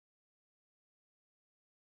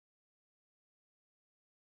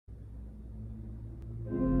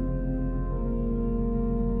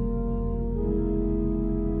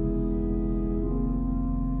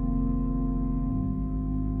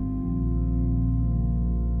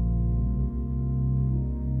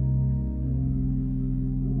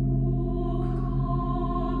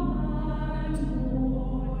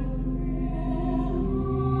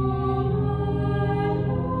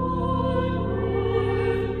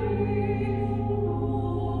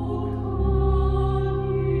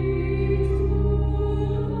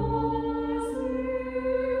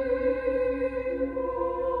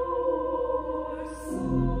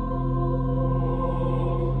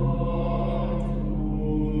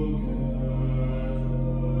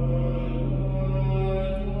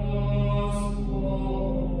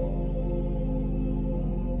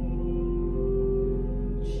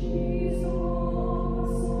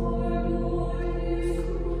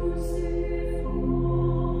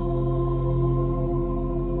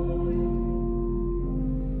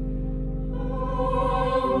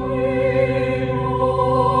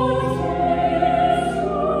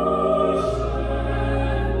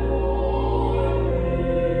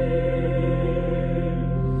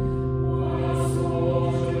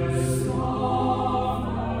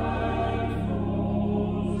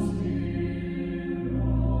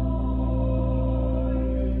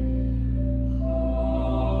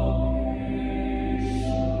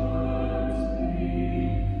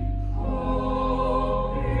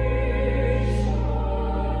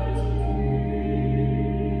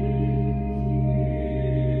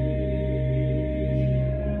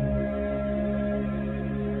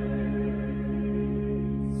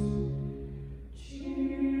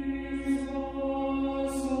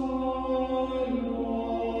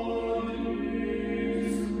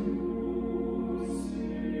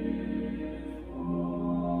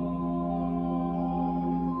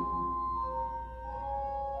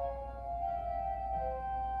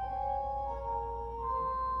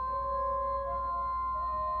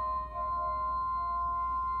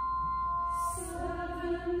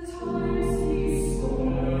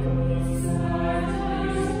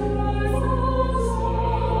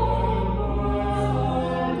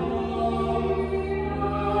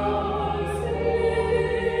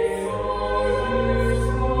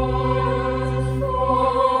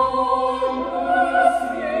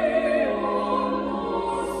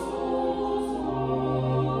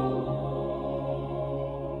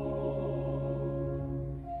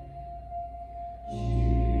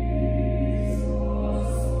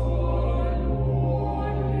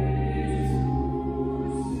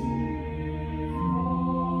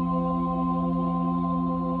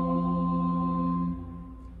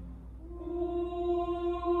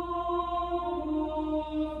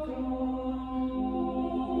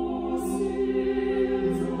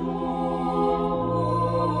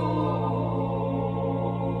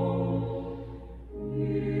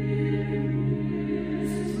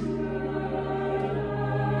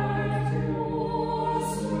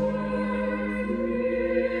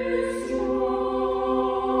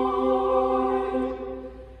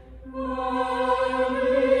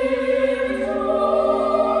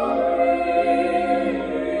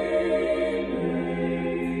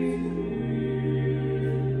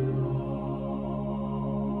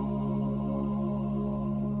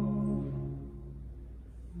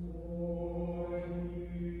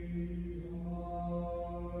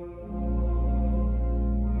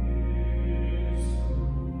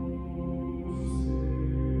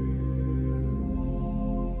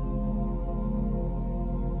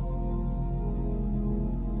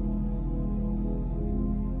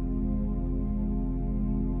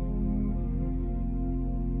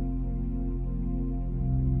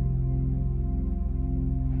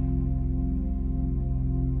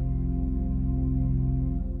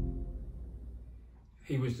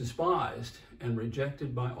He was despised and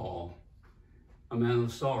rejected by all, a man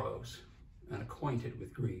of sorrows and acquainted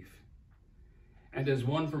with grief. And as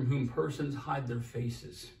one from whom persons hide their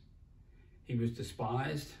faces, he was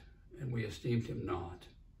despised, and we esteemed him not.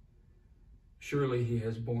 Surely he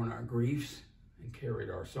has borne our griefs and carried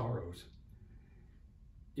our sorrows.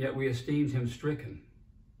 Yet we esteemed him stricken,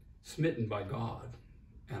 smitten by God,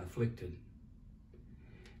 and afflicted.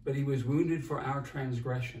 But he was wounded for our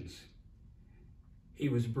transgressions. He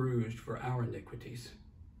was bruised for our iniquities.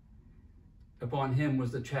 Upon him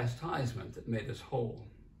was the chastisement that made us whole,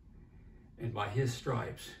 and by his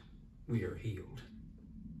stripes we are healed.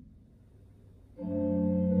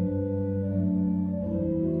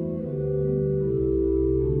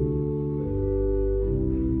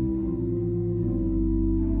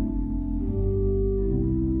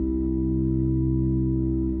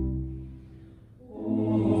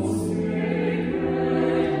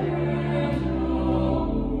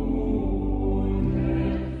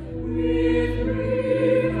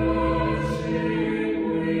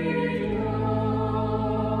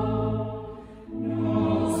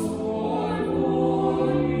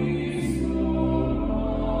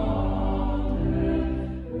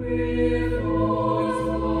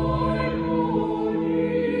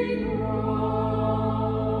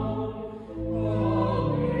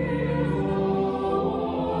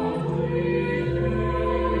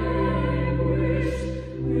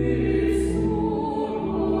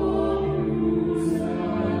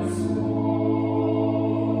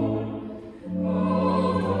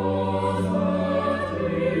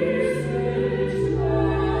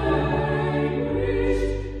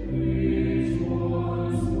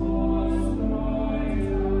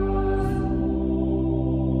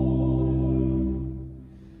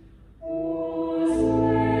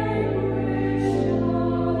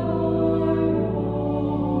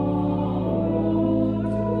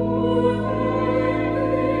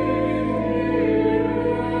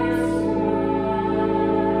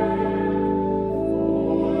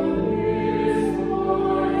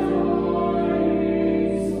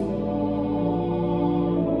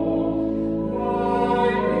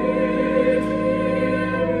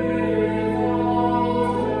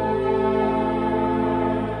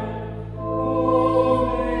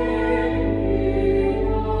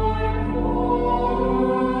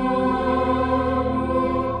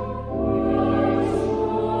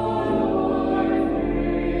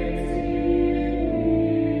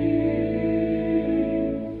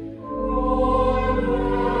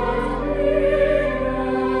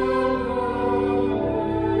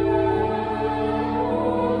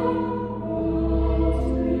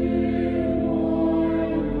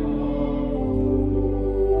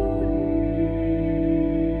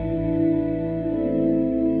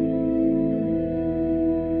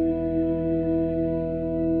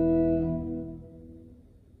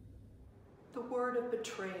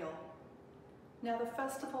 Betrayal. Now the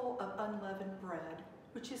festival of unleavened bread,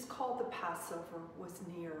 which is called the Passover, was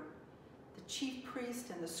near. The chief priests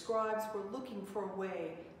and the scribes were looking for a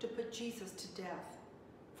way to put Jesus to death,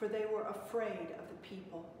 for they were afraid of the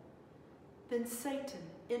people. Then Satan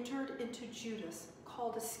entered into Judas,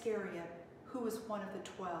 called Iscariot, who was one of the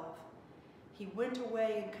 12. He went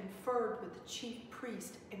away and conferred with the chief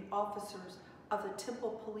priests and officers of the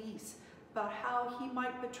temple police about how he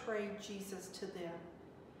might betray Jesus to them.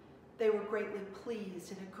 They were greatly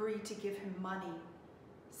pleased and agreed to give him money.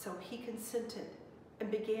 So he consented and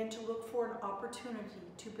began to look for an opportunity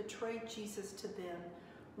to betray Jesus to them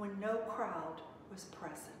when no crowd was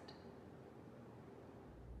present.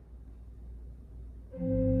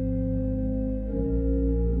 Oh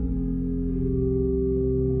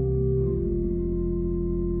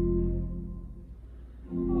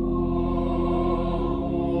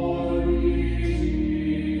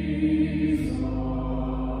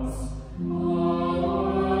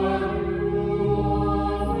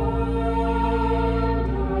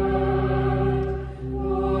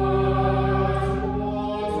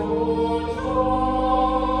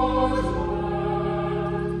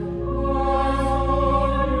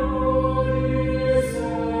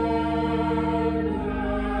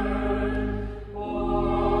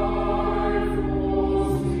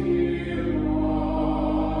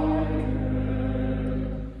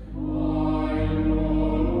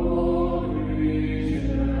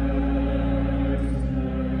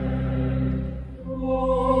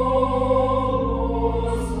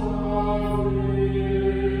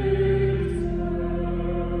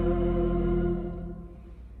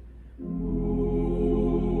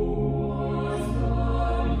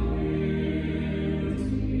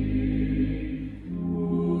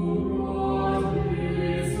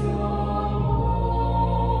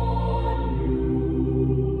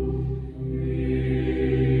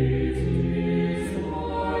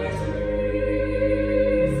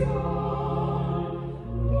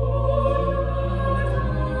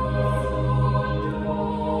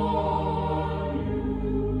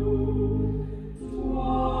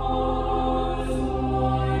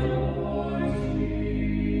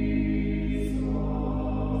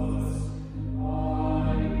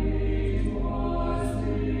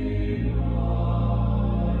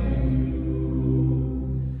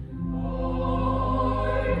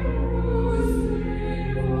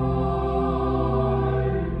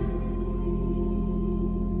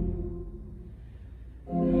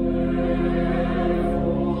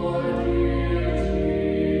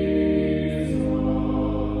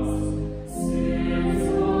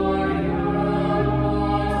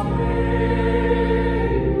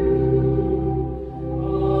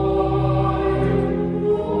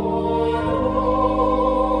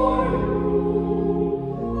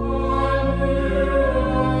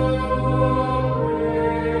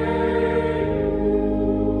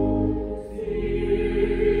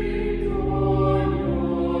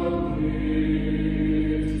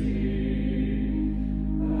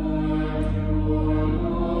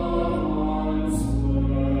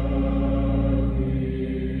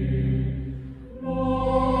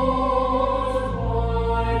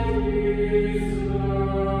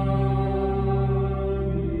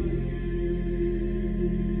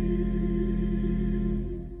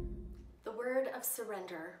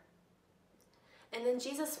And then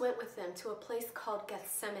Jesus went with them to a place called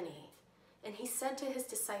Gethsemane, and he said to his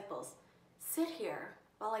disciples, "Sit here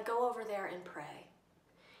while I go over there and pray."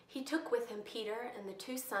 He took with him Peter and the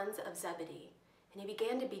 2 sons of Zebedee, and he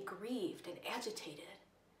began to be grieved and agitated.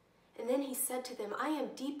 And then he said to them, "I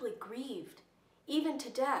am deeply grieved, even to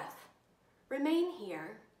death. Remain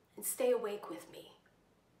here and stay awake with me."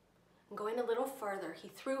 And going a little further, he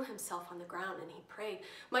threw himself on the ground and he prayed,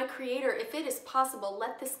 "My Creator, if it is possible,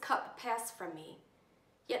 let this cup pass from me.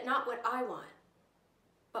 Yet not what I want,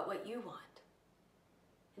 but what you want."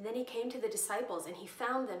 And then he came to the disciples and he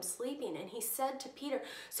found them sleeping, and he said to Peter,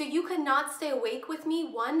 "So you could not stay awake with me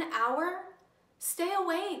 1 hour? Stay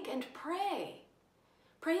awake and pray.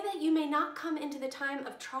 Pray that you may not come into the time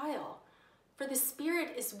of trial, for the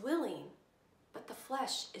spirit is willing, but the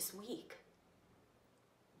flesh is weak."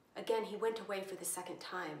 Again, he went away for the 2nd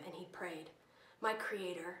time, and he prayed, "My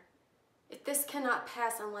Creator, if this cannot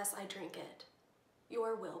pass unless I drink it,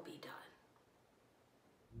 your will be done."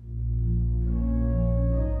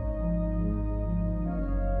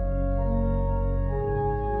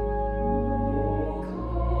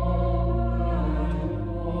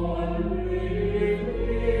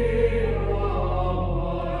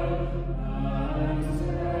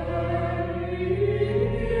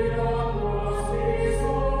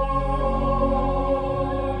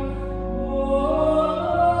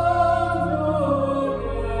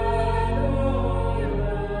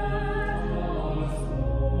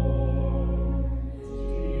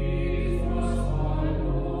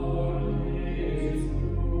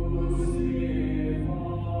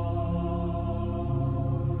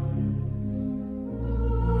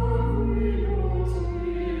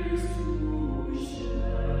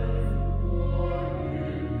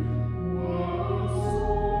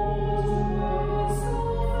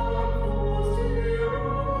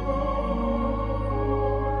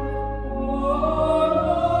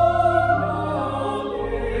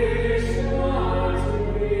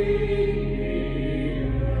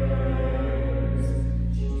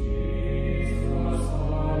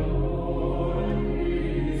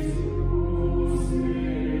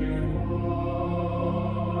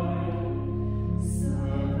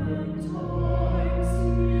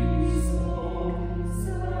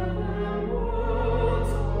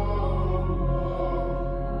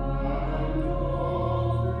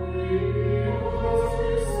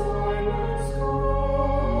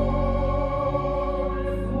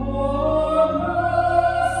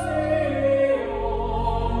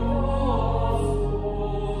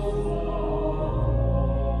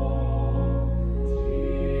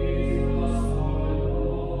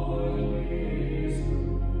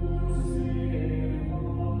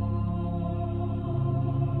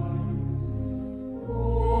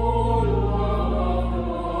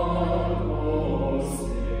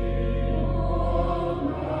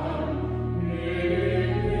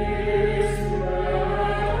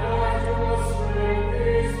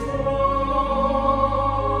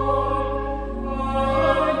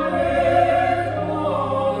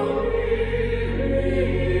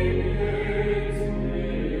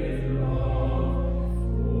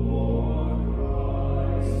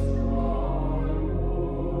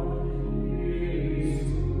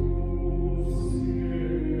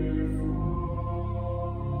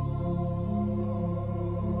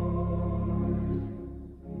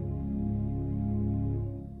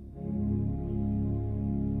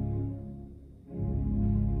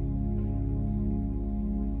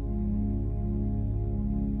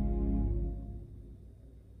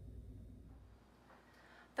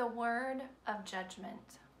 The word of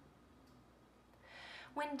judgment.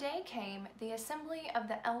 When day came, the assembly of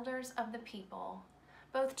the elders of the people,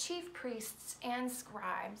 both chief priests and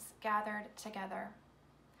scribes, gathered together,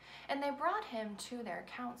 and they brought him to their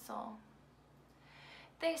council.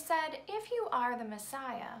 They said, "If you are the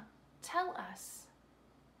Messiah, tell us."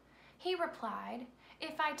 He replied,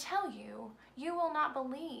 "If I tell you, you will not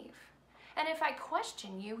believe, and if I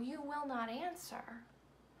question you, you will not answer.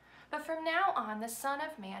 But from now on, the Son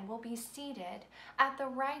of Man will be seated at the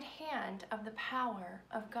right hand of the power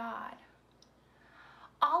of God."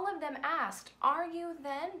 All of them asked, "Are you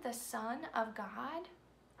then the Son of God?"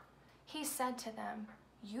 He said to them,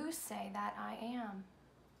 "You say that I am."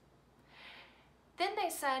 Then they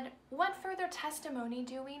said, "What further testimony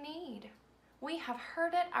do we need? We have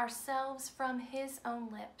heard it ourselves from his own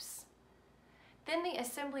lips." Then the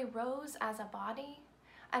assembly rose as a body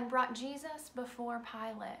and brought Jesus before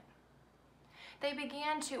Pilate. They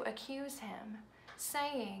began to accuse him,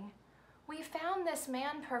 saying, "We found this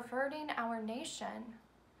man perverting our nation,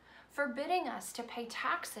 forbidding us to pay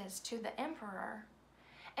taxes to the emperor,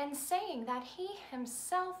 and saying that he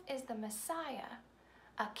himself is the Messiah,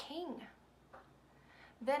 a king.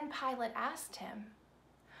 Then Pilate asked him,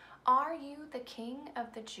 "Are you the king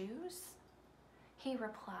of the Jews?" He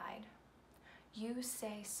replied, "You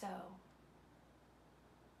say so."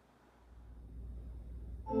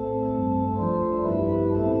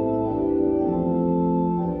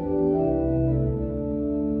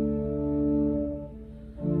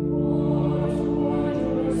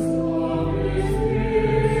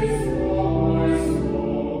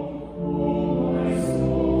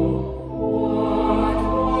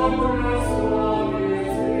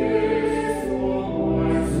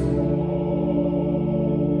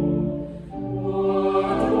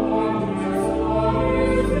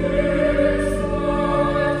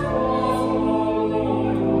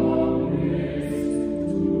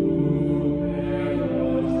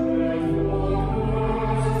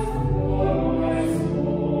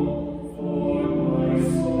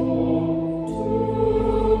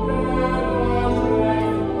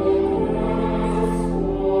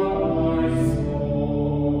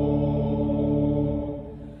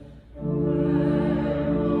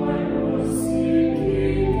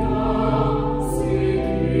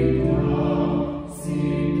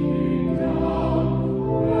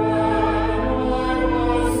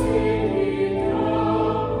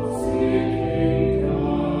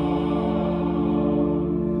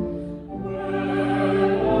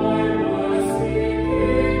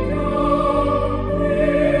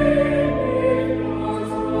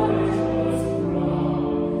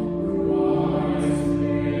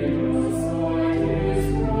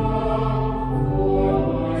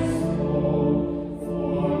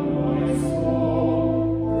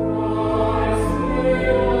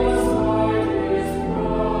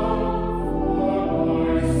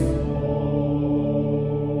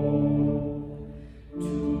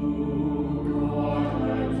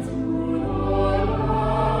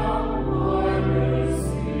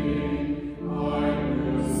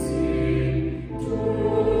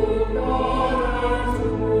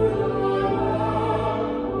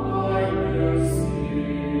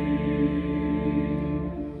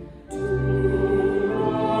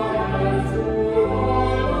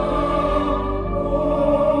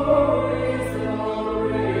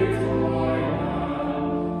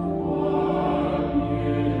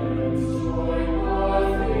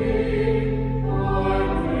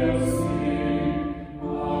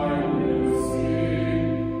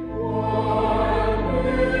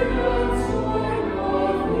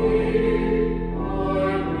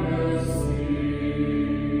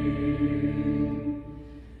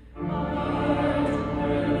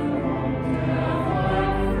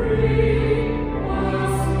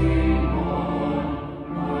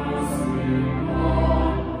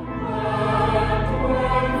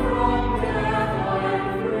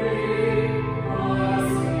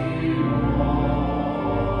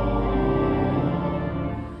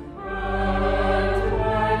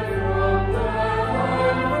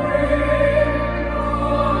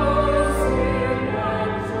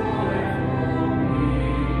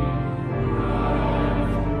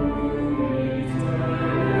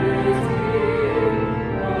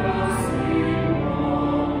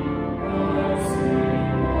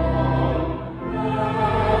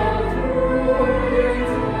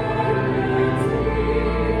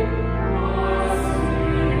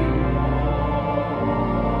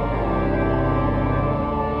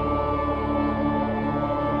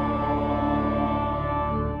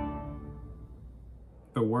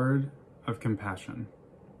 The word of compassion.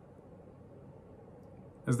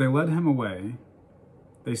 As they led him away,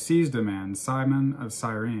 they seized a man, Simon of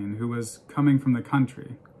Cyrene, who was coming from the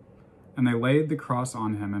country, and they laid the cross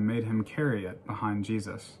on him and made him carry it behind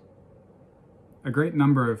Jesus. A great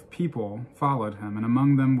number of people followed him, and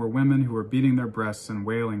among them were women who were beating their breasts and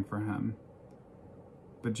wailing for him.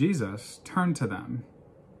 But Jesus turned to them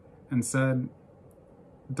and said,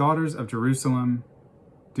 "Daughters of Jerusalem,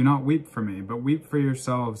 do not weep for me, but weep for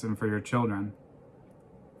yourselves and for your children.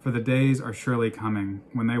 For the days are surely coming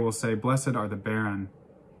when they will say, 'Blessed are the barren,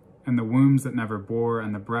 and the wombs that never bore,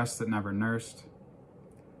 and the breasts that never nursed.'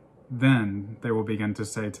 Then they will begin to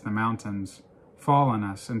say to the mountains, 'Fall on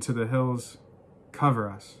us,' and to the hills, 'Cover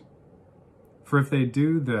us.' For if they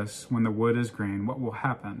do this when the wood is green, what will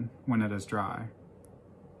happen when it is dry?"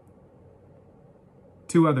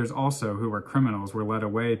 2 others also, who were criminals, were led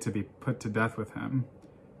away to be put to death with him.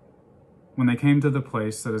 When they came to the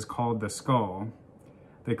place that is called the Skull,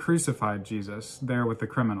 they crucified Jesus there with the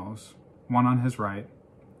criminals, one on his right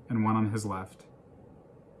and one on his left.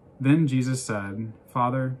 Then Jesus said,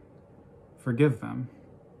 "Father, forgive them,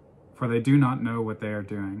 for they do not know what they are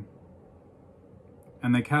doing."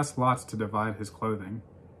 and they cast lots to divide his clothing.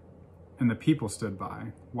 And the people stood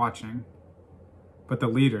by, watching. But the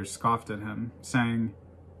leaders scoffed at him, saying,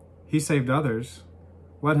 "He saved others.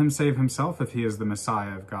 Let him save himself if he is the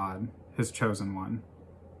Messiah of God, his chosen one."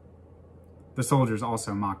 The soldiers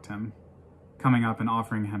also mocked him, coming up and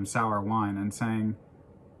offering him sour wine and saying,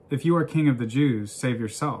 "If you are king of the Jews, save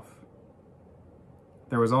yourself."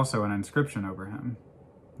 There was also an inscription over him,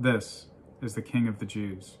 "This is the King of the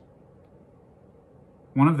Jews."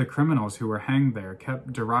 One of the criminals who were hanged there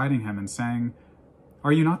kept deriding him and saying,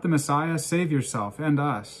 "Are you not the Messiah? Save yourself and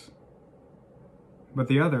us." But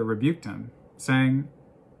the other rebuked him, saying,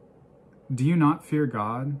 "Do you not fear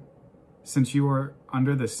God, since you are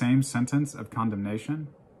under the same sentence of condemnation?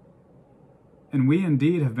 And we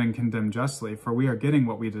indeed have been condemned justly, for we are getting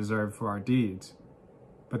what we deserve for our deeds.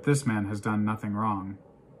 But this man has done nothing wrong."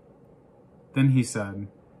 Then he said,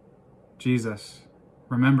 "Jesus,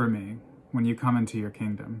 remember me when you come into your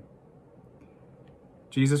kingdom."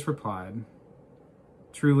 Jesus replied,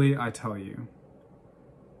 "Truly I tell you,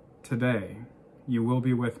 today you will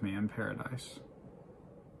be with me in paradise."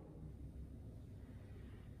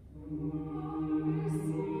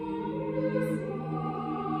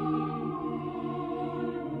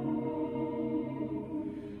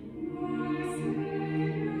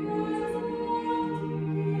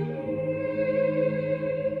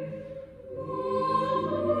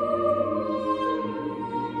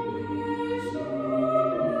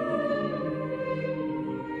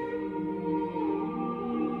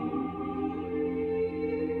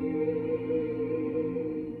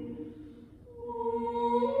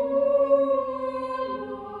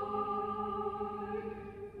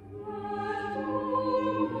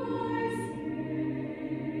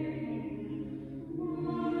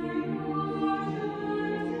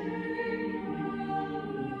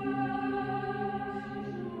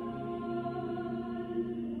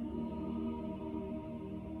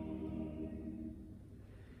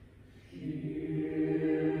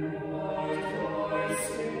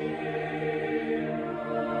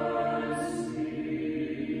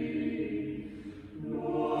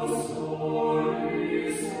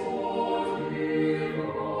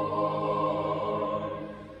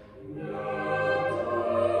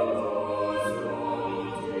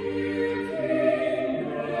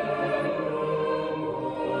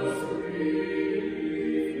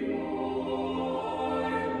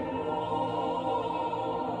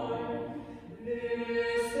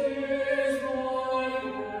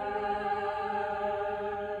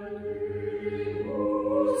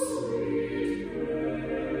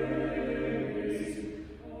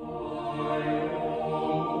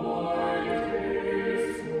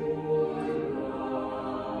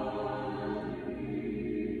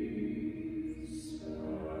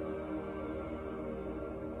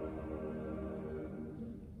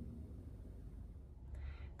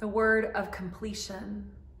 The word of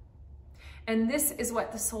completion. And this is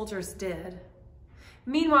what the soldiers did.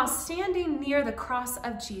 Meanwhile, standing near the cross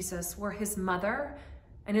of Jesus were his mother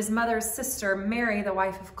and his mother's sister, Mary, the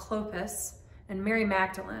wife of Clopas, and Mary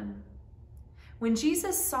Magdalene. When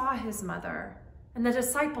Jesus saw his mother and the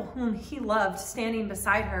disciple whom he loved standing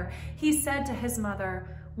beside her, he said to his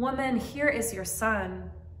mother, "Woman, here is your son."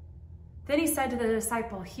 Then he said to the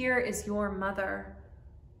disciple, "Here is your mother."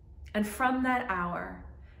 And from that hour,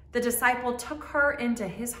 the disciple took her into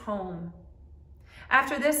his home.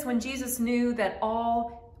 After this, when Jesus knew that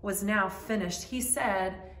all was now finished, he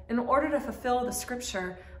said, in order to fulfill the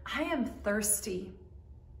scripture, "I am thirsty."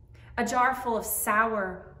 A jar full of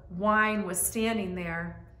sour wine was standing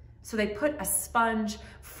there. So they put a sponge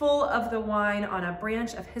full of the wine on a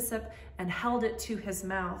branch of hyssop and held it to his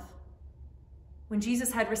mouth. When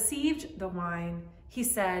Jesus had received the wine, he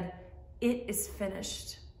said, "It is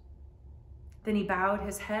finished." Then he bowed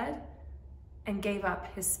his head and gave up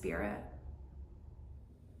his spirit.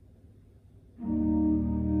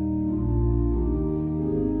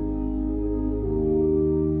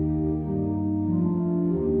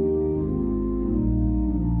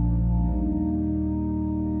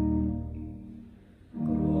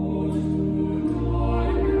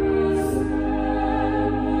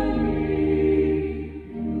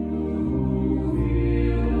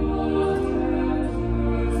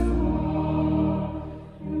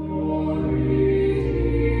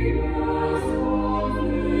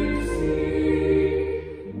 See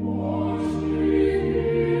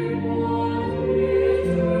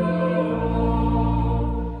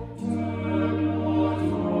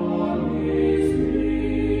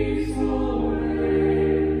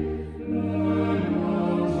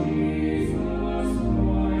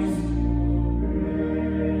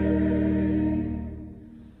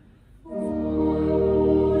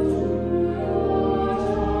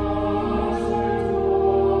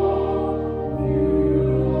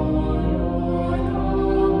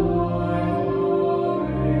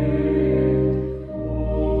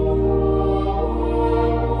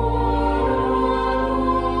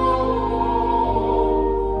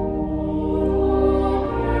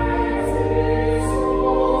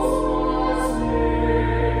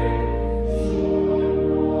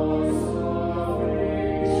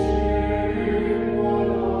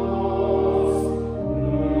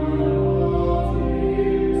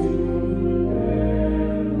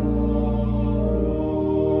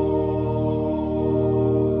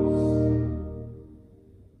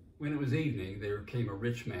a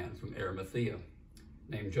rich man from Arimathea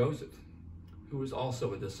named Joseph, who was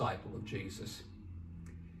also a disciple of Jesus.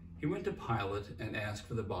 He went to Pilate and asked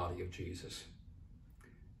for the body of Jesus.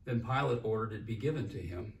 Then Pilate ordered it be given to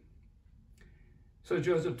him. So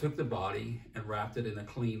Joseph took the body and wrapped it in a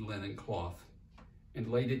clean linen cloth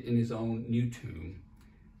and laid it in his own new tomb,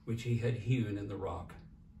 which he had hewn in the rock.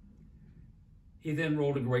 He then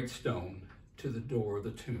rolled a great stone to the door of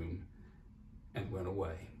the tomb and went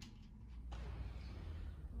away.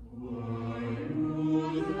 Why